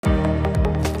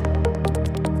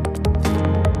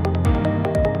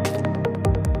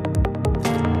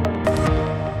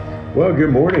Well,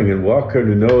 good morning and welcome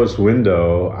to Noah's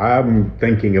Window. I'm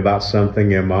thinking about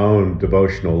something in my own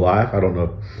devotional life. I don't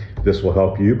know if this will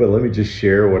help you, but let me just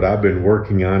share what I've been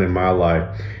working on in my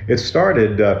life. It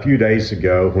started a few days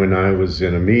ago when I was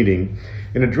in a meeting,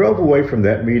 and I drove away from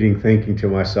that meeting thinking to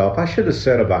myself, I should have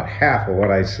said about half of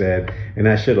what I said, and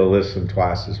I should have listened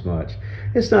twice as much.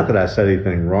 It's not that I said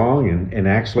anything wrong, and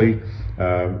actually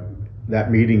that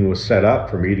meeting was set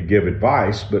up for me to give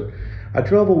advice, but I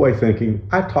drove away thinking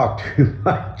I talked too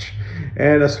much.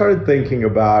 And I started thinking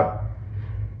about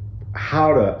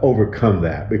how to overcome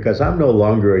that, because I'm no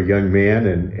longer a young man,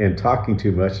 and talking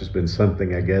too much has been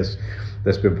something, I guess,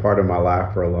 that's been part of my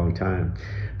life for a long time.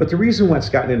 But the reason why it's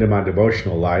gotten into my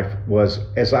devotional life was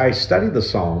as I studied the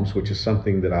Psalms, which is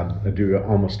something that I do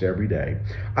almost every day,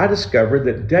 I discovered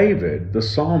that David, the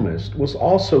psalmist, was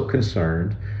also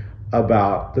concerned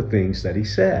about the things that he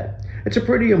said. It's a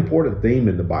pretty important theme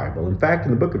in the Bible. In fact,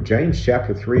 in the book of James,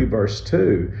 chapter 3, verse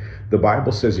 2, the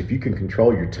Bible says if you can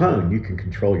control your tongue, you can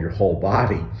control your whole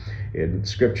body. And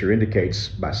Scripture indicates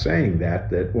by saying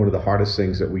that one of the hardest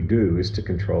things that we do is to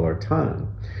control our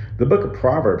tongue. The book of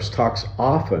Proverbs talks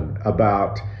often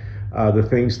about the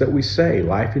things that we say.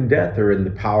 Life and death are in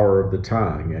the power of the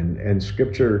tongue. And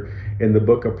Scripture in the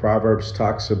book of Proverbs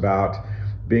talks about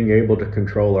being able to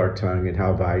control our tongue and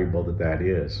how valuable that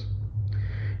is.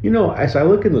 You know, as I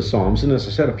look in the Psalms, and as I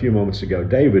said a few moments ago,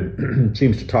 David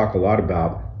seems to talk a lot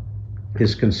about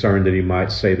his concern that he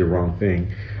might say the wrong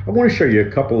thing. I want to show you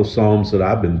a couple of Psalms that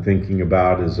I've been thinking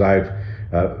about as I've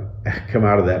come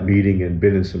out of that meeting and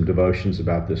been in some devotions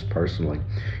about this personally.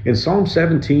 In Psalm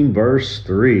 17, verse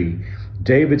 3,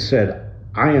 David said,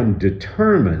 I am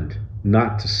determined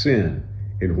not to sin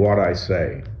in what I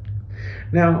say.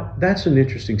 Now, that's an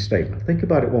interesting statement. Think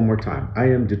about it one more time. I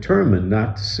am determined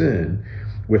not to sin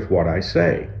with what I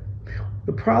say.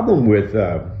 The problem with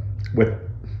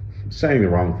saying the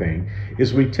wrong thing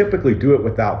is we typically do it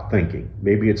without thinking.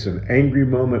 Maybe it's an angry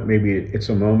moment. Maybe it's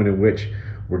a moment in which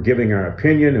we're giving our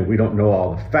opinion and we don't know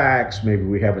all the facts. Maybe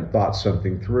we haven't thought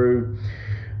something through.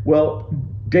 Well,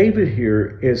 David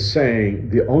here is saying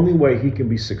the only way he can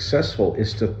be successful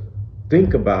is to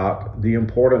think about the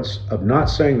importance of not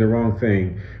saying the wrong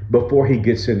thing before he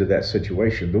gets into that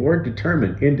situation. The word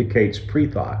determined indicates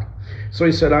pre-thought. So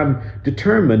he said, I'm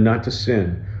determined not to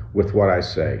sin with what I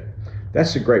say.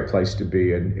 That's a great place to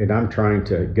be, and I'm trying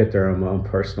to get there in my own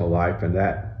personal life, and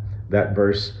that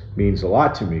verse means a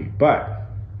lot to me. But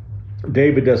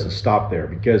David doesn't stop there,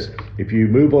 because if you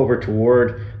move over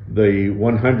toward the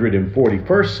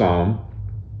 141st Psalm,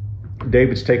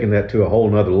 David's taken that to a whole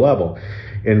nother level.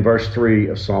 In verse 3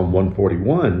 of Psalm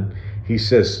 141, he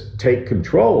says, take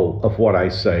control of what I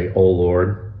say, O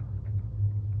Lord,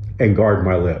 and guard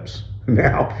my lips.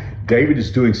 Now, David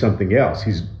is doing something else.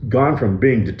 He's gone from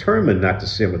being determined not to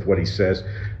sin with what he says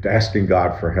to asking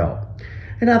God for help.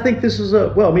 And I think this is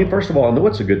first of all, I know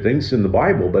it's a good thing. It's in the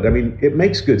Bible, but it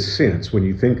makes good sense when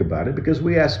you think about it, because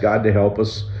we ask God to help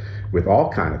us with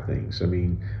all kind of things.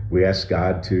 We ask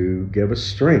God to give us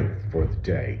strength for the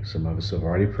day. Some of us have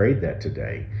already prayed that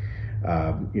today.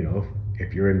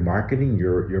 If you're in marketing,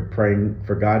 you're praying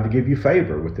for God to give you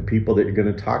favor with the people that you're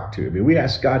going to talk to. We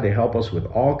ask God to help us with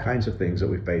all kinds of things that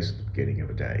we face at the beginning of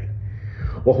a day.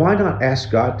 Well, why not ask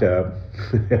God to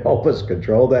help us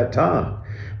control that tongue?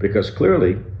 Because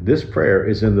clearly this prayer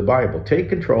is in the Bible. Take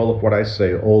control of what I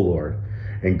say, O Lord,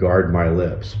 and guard my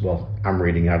lips. Well, I'm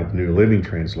reading out of the New Living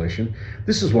Translation.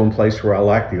 This is one place where I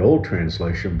like the old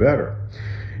translation better.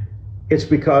 It's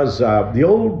because the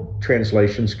old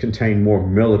translations contain more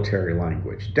military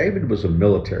language. David was a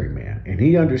military man, and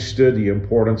he understood the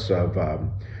importance of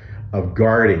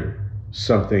guarding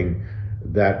something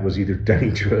that was either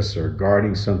dangerous or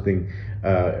guarding something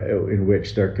in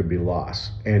which there could be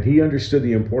loss. And he understood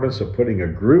the importance of putting a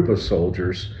group of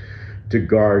soldiers to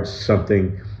guard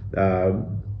something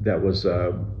that was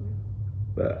a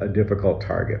difficult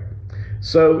target.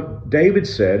 So David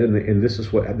said, and this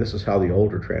is how the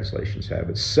older translations have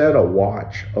it, set a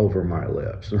watch over my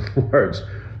lips. In other words,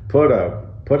 put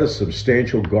a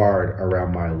substantial guard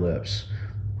around my lips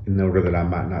in order that I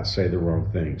might not say the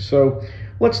wrong thing. So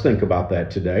let's think about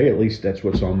that today. At least that's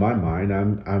what's on my mind.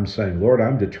 I'm saying, Lord,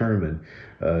 I'm determined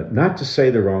not to say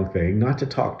the wrong thing, not to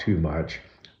talk too much.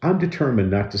 I'm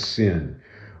determined not to sin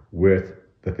with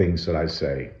the things that I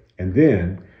say. And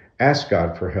then ask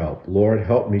God for help. Lord,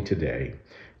 help me today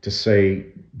to say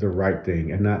the right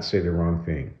thing and not say the wrong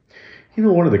thing. You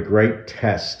know, one of the great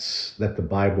tests that the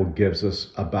Bible gives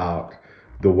us about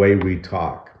the way we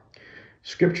talk,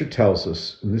 Scripture tells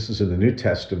us, and this is in the New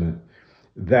Testament,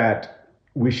 that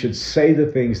we should say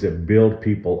the things that build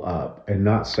people up and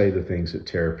not say the things that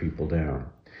tear people down.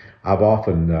 I've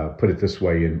often put it this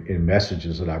way in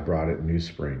messages that I brought at New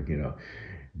Spring.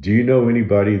 Do you know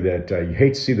anybody that you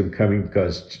hate to see them coming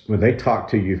because when they talk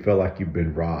to you, you feel like you've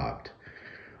been robbed?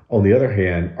 On the other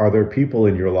hand, are there people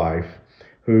in your life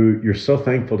who you're so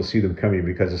thankful to see them coming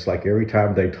because it's like every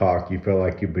time they talk, you feel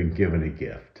like you've been given a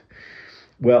gift?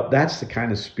 Well, that's the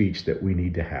kind of speech that we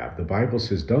need to have. The Bible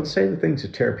says, don't say the things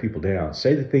that tear people down.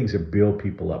 Say the things that build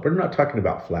people up. But I'm not talking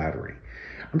about flattery,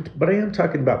 but I am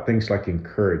talking about things like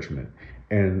encouragement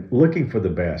and looking for the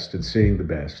best and seeing the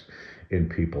best in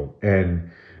people and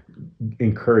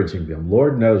encouraging them.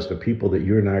 Lord knows the people that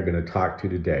you and I are going to talk to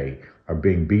today are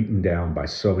being beaten down by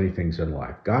so many things in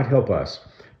life. God, help us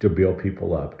to build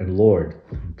people up. And Lord,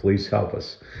 please help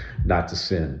us not to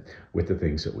sin with the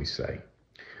things that we say.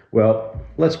 Well,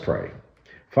 let's pray.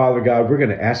 Father God, we're going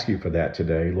to ask you for that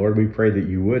today. Lord, we pray that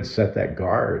you would set that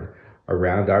guard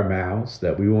around our mouths,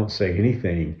 that we won't say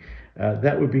anything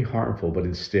that would be harmful, but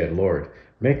instead, Lord,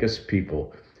 make us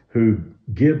people who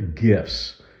give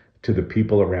gifts to the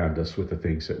people around us with the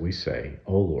things that we say.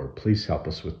 Oh, Lord, please help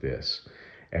us with this.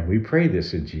 And we pray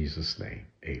this in Jesus' name.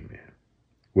 Amen.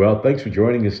 Well, thanks for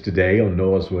joining us today on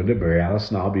Noah's Window. Mary Alice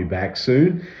and I'll be back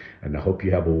soon, and I hope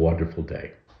you have a wonderful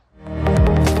day.